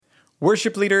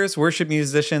Worship leaders, worship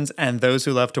musicians, and those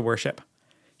who love to worship.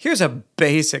 Here's a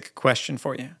basic question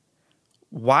for you.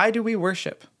 Why do we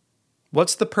worship?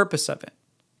 What's the purpose of it?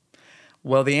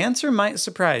 Well, the answer might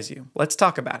surprise you. Let's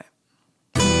talk about it.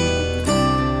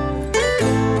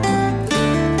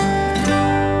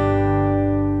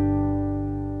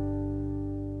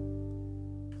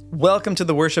 Welcome to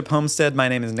the Worship Homestead. My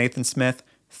name is Nathan Smith.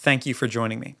 Thank you for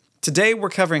joining me. Today, we're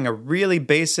covering a really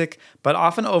basic but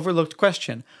often overlooked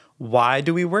question. Why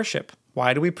do we worship?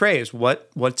 Why do we praise?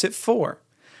 What's it for?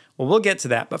 Well, we'll get to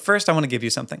that, but first I want to give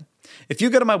you something. If you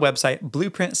go to my website,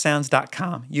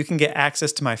 blueprintsounds.com, you can get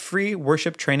access to my free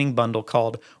worship training bundle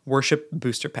called Worship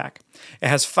Booster Pack. It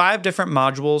has 5 different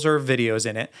modules or videos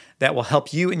in it that will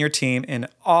help you and your team in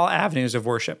all avenues of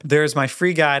worship. There's my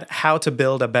free guide, How to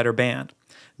Build a Better Band.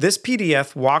 This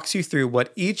PDF walks you through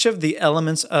what each of the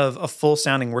elements of a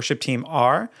full-sounding worship team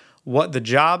are, what the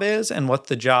job is, and what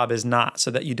the job is not, so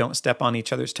that you don't step on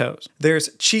each other's toes. There's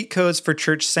cheat codes for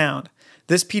church sound.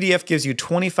 This PDF gives you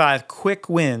 25 quick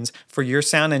wins for your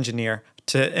sound engineer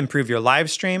to improve your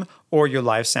live stream or your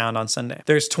live sound on Sunday.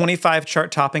 There's 25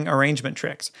 chart-topping arrangement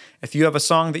tricks. If you have a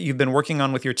song that you've been working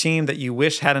on with your team that you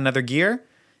wish had another gear,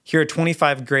 here are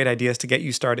 25 great ideas to get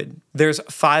you started. There's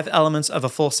 5 elements of a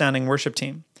full-sounding worship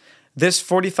team. This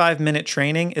 45-minute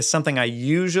training is something I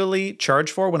usually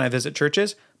charge for when I visit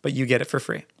churches, but you get it for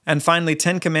free. And finally,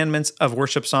 10 Commandments of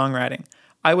Worship Songwriting.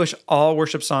 I wish all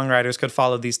worship songwriters could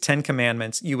follow these 10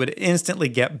 commandments. You would instantly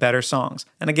get better songs.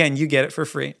 And again, you get it for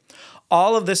free.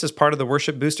 All of this is part of the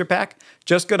Worship Booster Pack.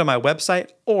 Just go to my website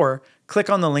or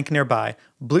click on the link nearby,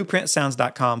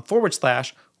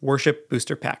 blueprintsounds.com/worship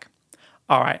booster pack.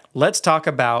 All right, let's talk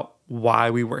about why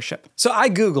we worship. So I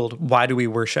Googled, why do we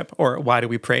worship, or why do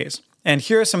we praise? And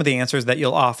here are some of the answers that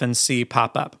you'll often see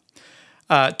pop up.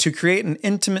 To create an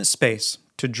intimate space,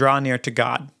 to draw near to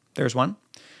God. There's one.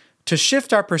 To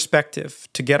shift our perspective,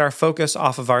 to get our focus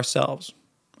off of ourselves.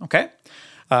 Okay?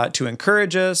 To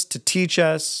encourage us, to teach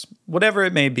us, whatever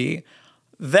it may be.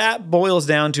 That boils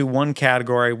down to one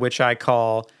category, which I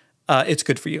call, it's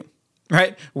good for you.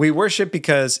 Right? We worship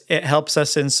because it helps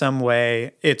us in some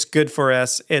way. It's good for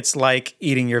us. It's like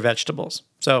eating your vegetables.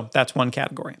 So that's one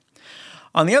category.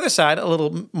 On the other side, a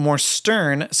little more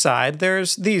stern side,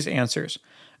 there's these answers.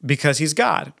 Because he's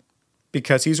God.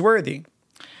 Because he's worthy.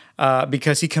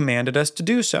 Because he commanded us to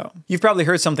do so. You've probably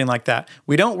heard something like that.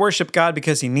 We don't worship God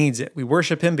because he needs it. We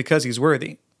worship him because he's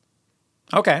worthy.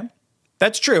 Okay,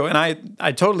 that's true, and I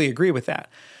totally agree with that.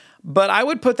 But I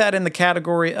would put that in the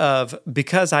category of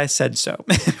because I said so,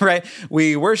 right?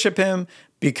 We worship him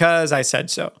because I said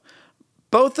so.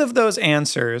 Both of those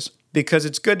answers, because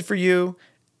it's good for you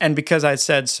and because I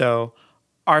said so,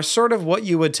 are sort of what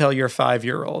you would tell your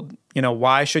 5-year-old. You know,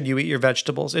 why should you eat your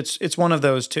vegetables? It's one of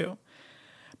those two.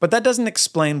 But that doesn't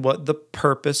explain what the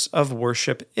purpose of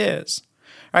worship is.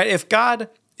 Right? If God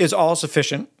is all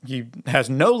sufficient, he has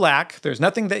no lack, there's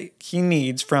nothing that he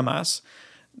needs from us,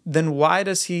 then why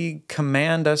does he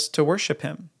command us to worship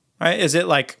him? Right? Is it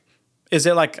like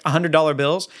 $100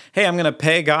 bills? Hey, I'm going to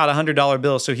pay God a $100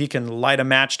 bill so he can light a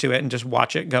match to it and just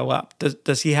watch it go up.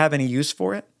 Does he have any use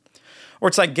for it? Or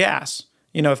it's like gas.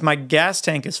 You know, if my gas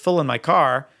tank is full in my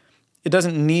car, it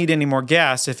doesn't need any more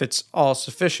gas if it's all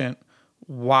sufficient.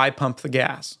 Why pump the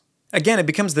gas? Again, it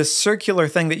becomes this circular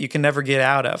thing that you can never get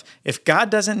out of. If God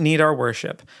doesn't need our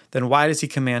worship, then why does he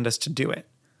command us to do it?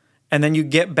 And then you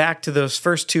get back to those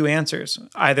first 2 answers.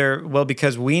 Either, well,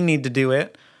 because we need to do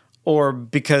it, or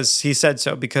because he said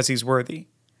so, because he's worthy.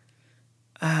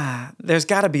 There's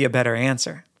got to be a better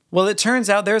answer. Well, it turns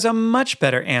out there's a much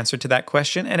better answer to that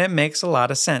question, and it makes a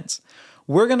lot of sense.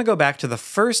 We're going to go back to the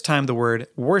first time the word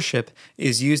worship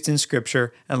is used in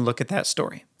Scripture and look at that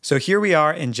story. So here we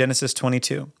are in Genesis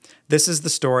 22. This is the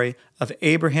story of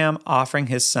Abraham offering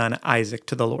his son Isaac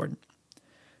to the Lord.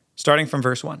 Starting from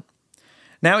verse 1.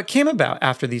 Now it came about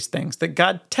after these things that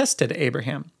God tested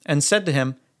Abraham and said to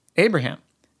him, Abraham.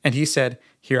 And he said,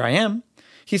 Here I am.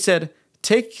 He said,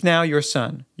 Take now your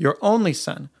son, your only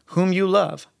son, whom you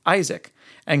love, Isaac,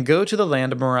 and go to the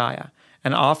land of Moriah,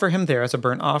 and offer him there as a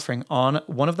burnt offering on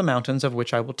one of the mountains of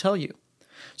which I will tell you.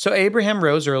 So Abraham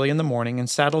rose early in the morning and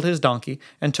saddled his donkey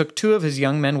and took 2 of his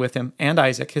young men with him and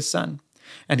Isaac his son.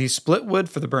 And he split wood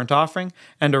for the burnt offering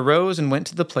and arose and went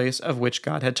to the place of which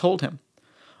God had told him.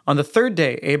 On the 3rd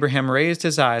day Abraham raised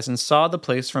his eyes and saw the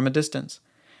place from a distance.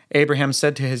 Abraham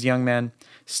said to his young men,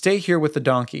 Stay here with the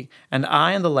donkey, and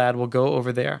I and the lad will go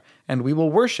over there, and we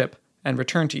will worship and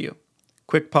return to you.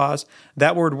 Quick pause.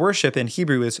 That word worship in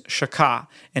Hebrew is shakah,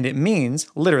 and it means,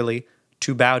 literally,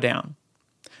 to bow down.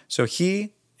 So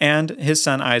he and his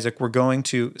son Isaac were going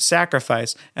to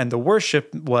sacrifice, and the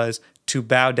worship was to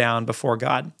bow down before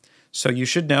God. So you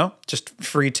should know, just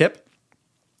free tip,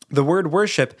 the word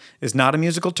worship is not a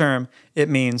musical term. It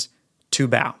means to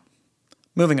bow.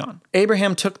 Moving on.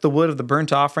 Abraham took the wood of the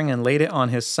burnt offering and laid it on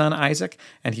his son Isaac,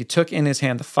 and he took in his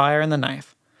hand the fire and the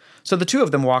knife. So the two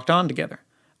of them walked on together.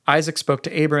 Isaac spoke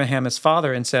to Abraham his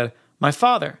father and said, "My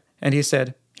father." And he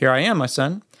said, "Here I am, my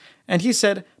son." And he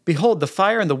said, "Behold, the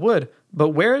fire and the wood, but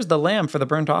where is the lamb for the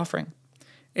burnt offering?"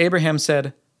 Abraham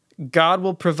said, "God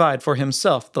will provide for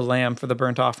himself the lamb for the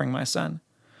burnt offering, my son."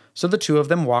 So the two of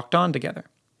them walked on together.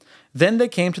 Then they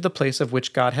came to the place of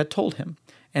which God had told him.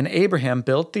 And Abraham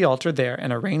built the altar there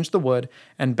and arranged the wood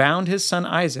and bound his son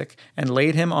Isaac and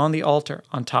laid him on the altar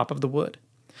on top of the wood.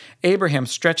 Abraham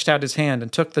stretched out his hand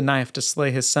and took the knife to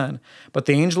slay his son. But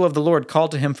the angel of the Lord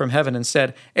called to him from heaven and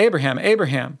said, "Abraham,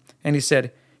 Abraham." And he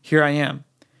said, "Here I am."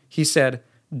 He said,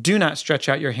 "Do not stretch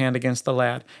out your hand against the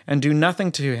lad, and do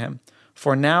nothing to him.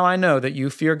 For now I know that you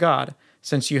fear God,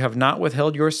 since you have not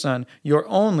withheld your son, your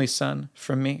only son,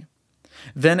 from me."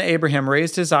 Then Abraham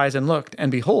raised his eyes and looked,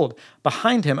 and behold,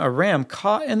 behind him a ram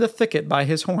caught in the thicket by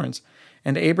his horns.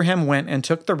 And Abraham went and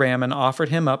took the ram and offered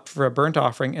him up for a burnt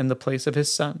offering in the place of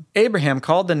his son. Abraham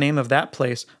called the name of that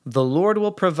place, "The Lord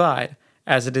will provide,"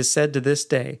 as it is said to this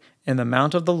day, "In the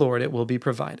mount of the Lord it will be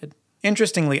provided."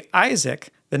 Interestingly, Isaac,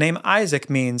 the name Isaac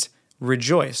means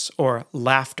rejoice or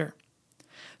laughter.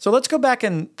 So let's go back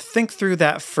and think through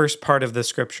that first part of the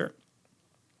scripture.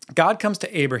 God comes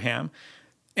to Abraham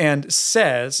and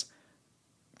says,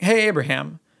 "Hey,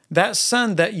 Abraham, that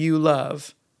son that you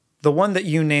love, the one that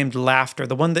you named Laughter,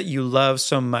 the one that you love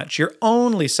so much, your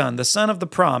only son, the son of the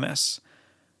promise,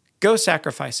 go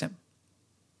sacrifice him."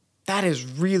 That is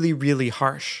really, really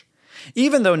harsh.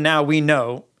 Even though now we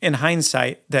know, in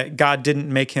hindsight, that God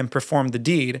didn't make him perform the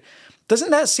deed,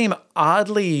 doesn't that seem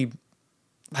oddly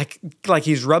like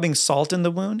he's rubbing salt in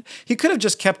the wound? He could have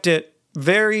just kept it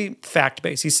very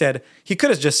fact-based. He could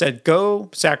have just said, "Go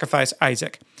sacrifice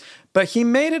Isaac." But he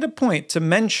made it a point to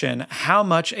mention how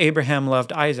much Abraham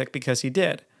loved Isaac because he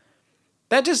did.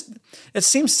 It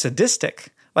seems sadistic.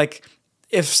 Like,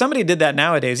 if somebody did that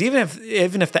nowadays, even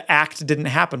if the act didn't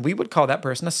happen, we would call that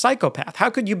person a psychopath. How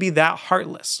could you be that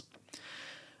heartless?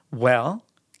 Well,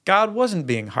 God wasn't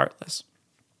being heartless.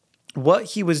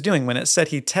 What he was doing when it said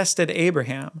he tested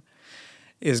Abraham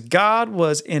is God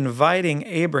was inviting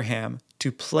Abraham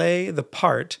to play the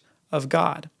part of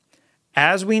God.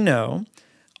 As we know,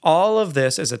 all of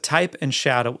this is a type and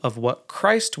shadow of what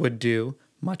Christ would do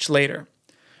much later,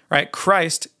 right?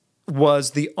 Christ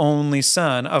was the only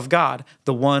son of God,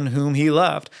 the one whom he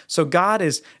loved. So God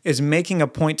is making a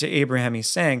point to Abraham. He's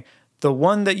saying, the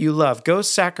one that you love, go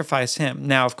sacrifice him.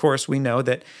 Now, of course, we know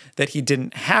that he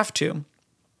didn't have to,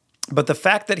 but the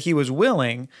fact that he was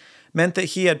willing meant that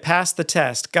he had passed the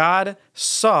test. God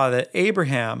saw that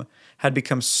Abraham had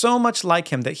become so much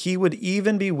like him that he would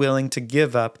even be willing to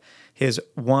give up his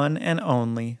one and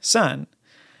only son.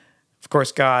 Of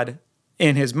course, God,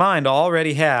 in his mind,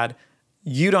 already had,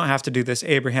 "You don't have to do this,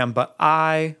 Abraham, but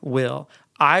I will.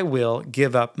 I will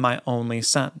give up my only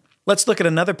son." Let's look at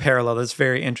another parallel that's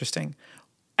very interesting.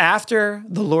 After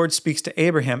the Lord speaks to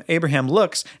Abraham, Abraham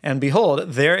looks, and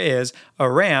behold, there is a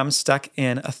ram stuck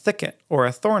in a thicket or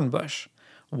a thorn bush.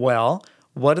 Well,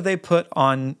 what do they put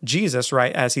on Jesus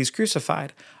right as he's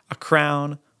crucified? A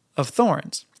crown of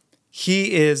thorns.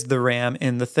 He is the ram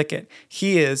in the thicket.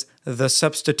 He is the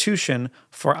substitution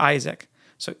for Isaac.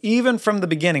 So even from the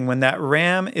beginning, when that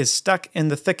ram is stuck in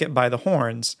the thicket by the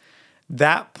horns,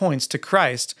 that points to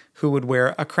Christ, who would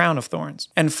wear a crown of thorns.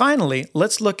 And finally,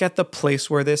 let's look at the place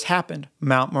where this happened,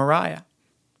 Mount Moriah.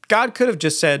 God could have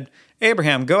just said,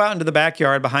 "Abraham, go out into the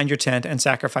backyard behind your tent and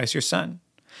sacrifice your son."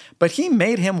 But he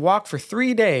made him walk for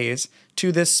 3 days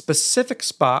to this specific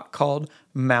spot called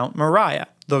Mount Moriah.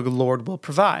 The Lord will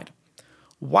provide.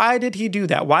 Why did he do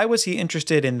that? Why was he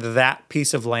interested in that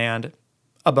piece of land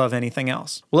above anything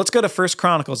else? Well, let's go to 1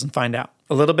 Chronicles and find out.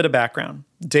 A little bit of background.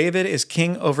 David is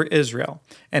king over Israel,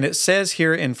 and it says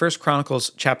here in 1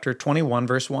 Chronicles chapter 21,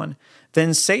 verse 1,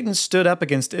 "Then Satan stood up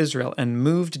against Israel and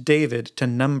moved David to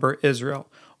number Israel,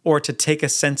 or to take a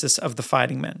census of the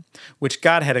fighting men, which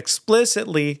God had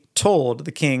explicitly told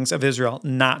the kings of Israel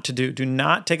not to do. Do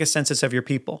not take a census of your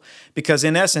people, because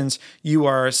in essence, you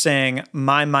are saying,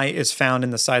 my might is found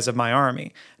in the size of my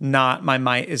army, not my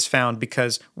might is found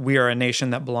because we are a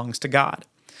nation that belongs to God."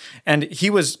 And he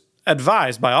was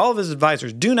advised by all of his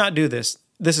advisors, do not do this.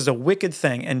 This is a wicked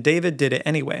thing, and David did it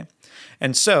anyway.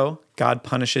 And so God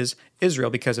punishes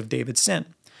Israel because of David's sin.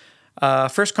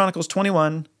 1 Chronicles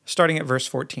 21, starting at verse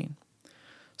 14.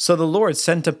 "So the Lord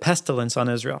sent a pestilence on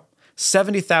Israel.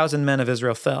 70,000 men of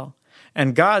Israel fell.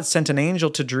 and God sent an angel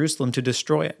to Jerusalem to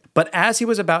destroy it. But as he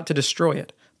was about to destroy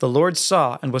it, the Lord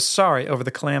saw and was sorry over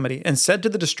the calamity, and said to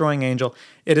the destroying angel,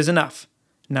 "It is enough.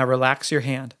 Now relax your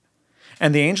hand."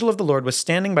 And the angel of the Lord was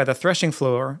standing by the threshing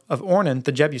floor of Ornan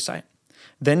the Jebusite.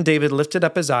 Then David lifted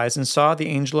up his eyes and saw the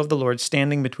angel of the Lord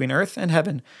standing between earth and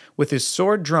heaven, with his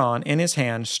sword drawn in his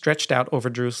hand, stretched out over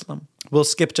Jerusalem. We'll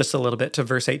skip just a little bit to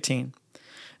verse 18.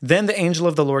 Then the angel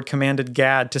of the Lord commanded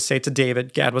Gad to say to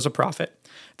David, Gad was a prophet,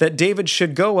 that David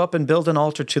should go up and build an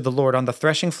altar to the Lord on the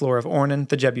threshing floor of Ornan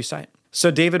the Jebusite. So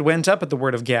David went up at the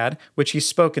word of Gad, which he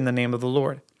spoke in the name of the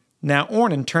Lord. Now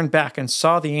Ornan turned back and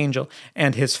saw the angel,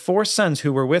 and his 4 sons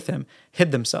who were with him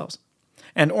hid themselves.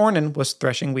 And Ornan was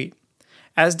threshing wheat.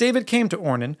 As David came to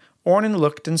Ornan, Ornan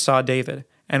looked and saw David,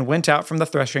 and went out from the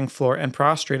threshing floor and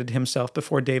prostrated himself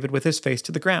before David with his face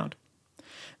to the ground.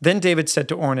 Then David said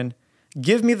to Ornan,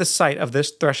 "Give me the site of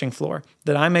this threshing floor,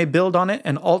 that I may build on it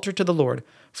an altar to the Lord.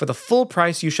 For the full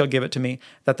price you shall give it to me,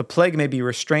 that the plague may be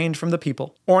restrained from the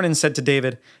people." Ornan said to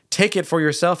David, "Take it for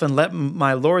yourself, and let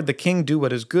my lord the king do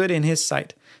what is good in his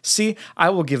sight. See, I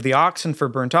will give the oxen for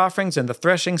burnt offerings, and the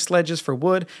threshing sledges for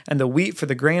wood, and the wheat for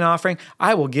the grain offering.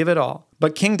 I will give it all."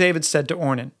 But King David said to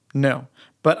Ornan, "No,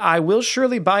 but I will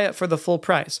surely buy it for the full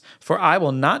price, for I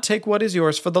will not take what is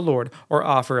yours for the Lord, or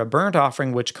offer a burnt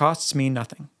offering which costs me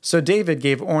nothing." So David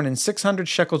gave Ornan 600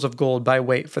 shekels of gold by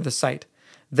weight for the site.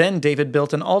 Then David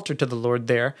built an altar to the Lord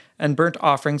there, and burnt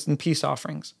offerings and peace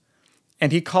offerings.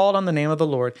 And he called on the name of the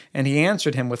Lord, and he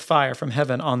answered him with fire from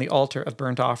heaven on the altar of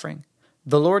burnt offering.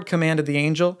 The Lord commanded the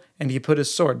angel, and he put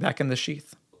his sword back in the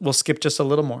sheath. We'll skip just a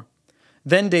little more.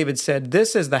 Then David said,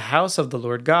 "This is the house of the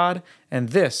Lord God, and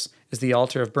this is the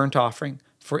altar of burnt offering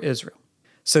for Israel."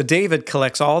 So David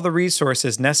collects all the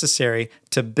resources necessary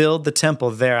to build the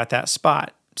temple there at that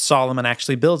spot. Solomon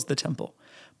actually builds the temple.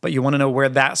 But you want to know where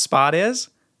that spot is?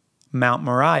 Mount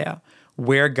Moriah,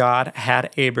 where God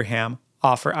had Abraham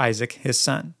offer Isaac his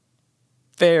son.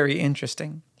 Very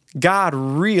interesting. God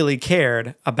really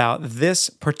cared about this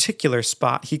particular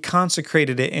spot. He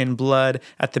consecrated it in blood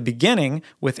at the beginning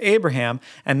with Abraham,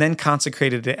 and then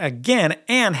consecrated it again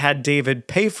and had David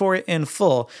pay for it in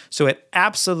full. So it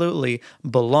absolutely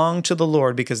belonged to the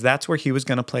Lord, because that's where he was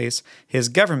going to place his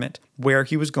government, where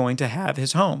he was going to have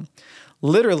his home.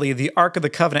 Literally, the Ark of the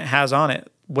Covenant has on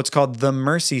it what's called the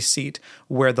mercy seat,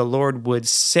 where the Lord would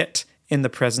sit in the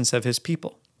presence of his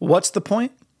people. What's the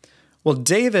point? Well,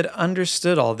 David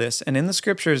understood all this, and in the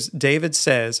scriptures, David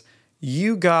says,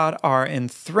 "You, God, are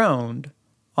enthroned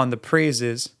on the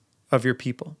praises of your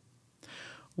people."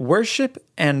 Worship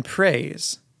and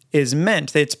praise is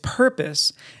meant, its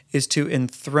purpose is to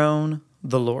enthrone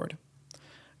the Lord.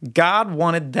 God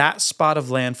wanted that spot of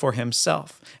land for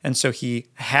himself, and so he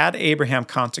had Abraham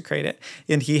consecrate it,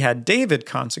 and he had David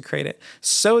consecrate it,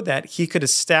 so that he could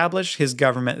establish his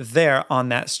government there on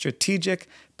that strategic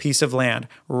piece of land,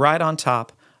 right on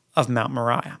top of Mount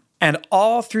Moriah. And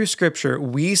all through Scripture,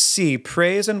 we see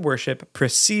praise and worship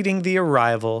preceding the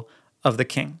arrival of the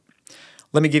king.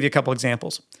 Let me give you a couple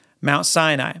examples. Mount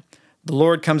Sinai. The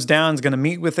Lord comes down, is going to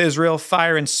meet with Israel,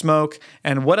 fire and smoke.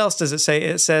 And what else does it say?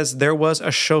 It says there was a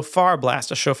shofar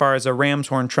blast. A shofar is a ram's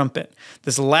horn trumpet,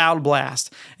 this loud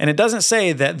blast. And it doesn't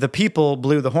say that the people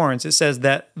blew the horns. It says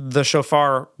that the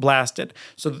shofar blasted.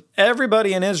 So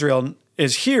everybody in Israel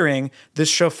is hearing this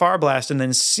shofar blast and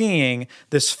then seeing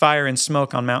this fire and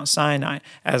smoke on Mount Sinai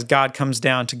as God comes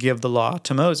down to give the law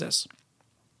to Moses.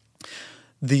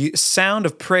 The sound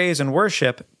of praise and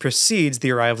worship precedes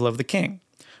the arrival of the king.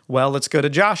 Well, let's go to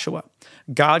Joshua.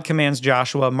 God commands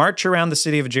Joshua, "March around the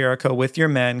city of Jericho with your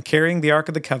men, carrying the Ark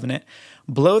of the Covenant,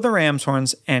 blow the ram's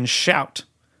horns, and shout."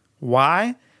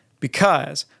 Why?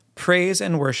 Because praise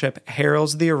and worship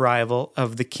heralds the arrival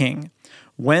of the king.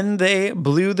 When they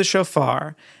blew the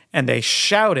shofar and they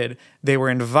shouted, they were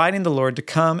inviting the Lord to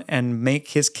come and make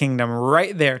his kingdom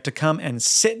right there, to come and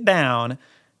sit down.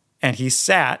 And he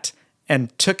sat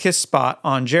and took his spot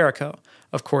on Jericho.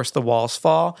 Of course, the walls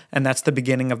fall, and that's the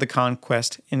beginning of the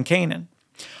conquest in Canaan.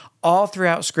 All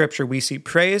throughout Scripture, we see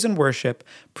praise and worship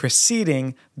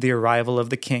preceding the arrival of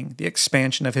the king, the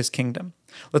expansion of his kingdom.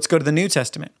 Let's go to the New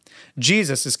Testament.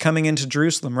 Jesus is coming into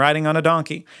Jerusalem riding on a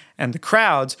donkey, and the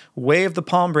crowds wave the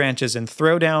palm branches and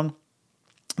throw down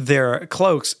their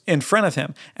cloaks in front of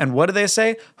him. And what do they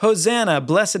say? "Hosanna,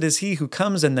 blessed is he who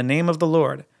comes in the name of the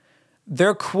Lord."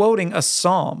 They're quoting a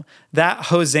psalm. That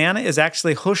Hosanna is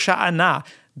actually Hosha'ana,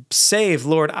 save,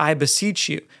 Lord, I beseech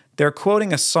you. They're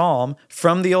quoting a psalm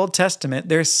from the Old Testament.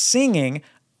 They're singing,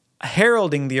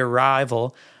 heralding the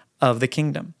arrival of the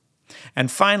kingdom.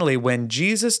 And finally, when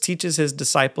Jesus teaches his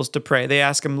disciples to pray, they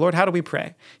ask him, "Lord, how do we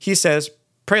pray?" He says,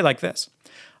 "Pray like this.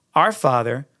 Our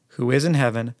Father, who is in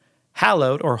heaven,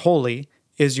 hallowed or holy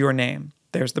is your name.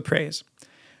 There's the praise.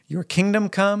 Your kingdom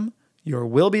come, your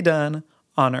will be done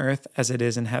on earth as it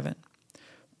is in heaven.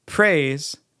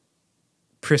 Praise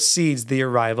precedes the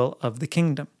arrival of the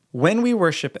kingdom. When we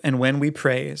worship and when we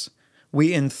praise,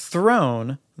 we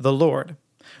enthrone the Lord.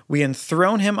 We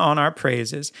enthrone him on our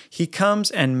praises. He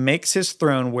comes and makes his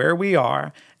throne where we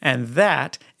are, and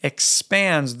that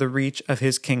expands the reach of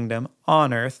his kingdom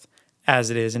on earth as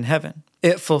it is in heaven.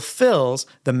 It fulfills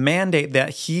the mandate that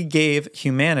he gave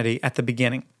humanity at the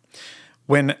beginning.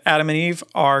 When Adam and Eve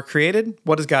are created,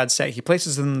 what does God say? He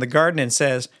places them in the garden and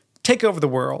says, take over the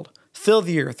world, fill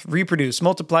the earth, reproduce,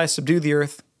 multiply, subdue the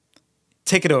earth,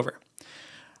 take it over.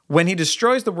 When he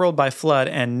destroys the world by flood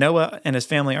and Noah and his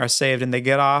family are saved and they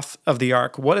get off of the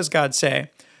ark, what does God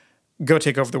say? Go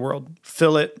take over the world,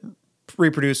 fill it,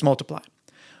 reproduce, multiply.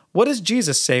 What does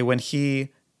Jesus say when he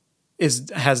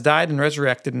has died and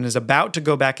resurrected and is about to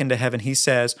go back into heaven? He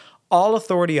says, all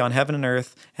authority on heaven and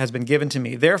earth has been given to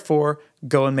me. Therefore,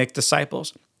 go and make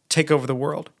disciples. Take over the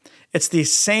world. It's the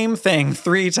same thing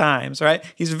 3 times, right?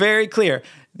 He's very clear.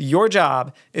 Your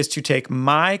job is to take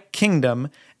my kingdom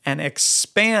and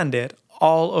expand it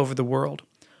all over the world.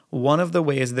 One of the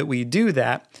ways that we do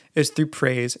that is through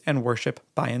praise and worship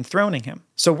by enthroning him.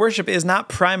 So worship is not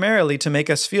primarily to make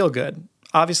us feel good.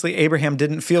 Obviously, Abraham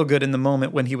didn't feel good in the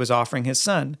moment when he was offering his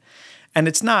son. And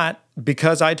it's not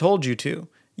because I told you to.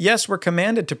 Yes, we're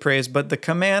commanded to praise, but the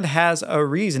command has a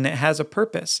reason. It has a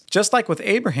purpose. Just like with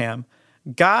Abraham,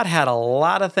 God had a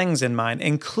lot of things in mind,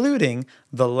 including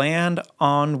the land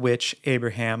on which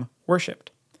Abraham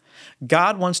worshiped.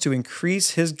 God wants to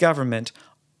increase his government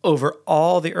over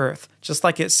all the earth, just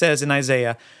like it says in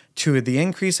Isaiah, to the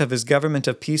increase of his government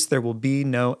of peace there will be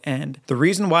no end. The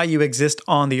reason why you exist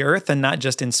on the earth and not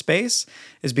just in space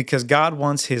is because God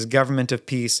wants his government of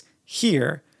peace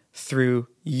here through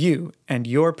you and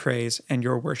your praise and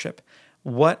your worship.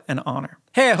 What an honor.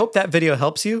 Hey, I hope that video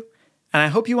helps you, and I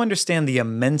hope you understand the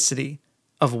immensity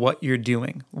of what you're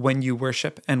doing when you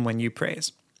worship and when you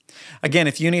praise. Again,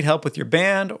 if you need help with your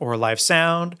band or live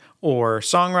sound or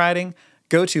songwriting,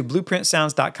 go to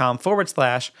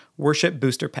blueprintsounds.com/worship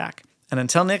booster pack. And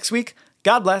until next week,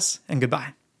 God bless and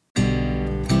goodbye.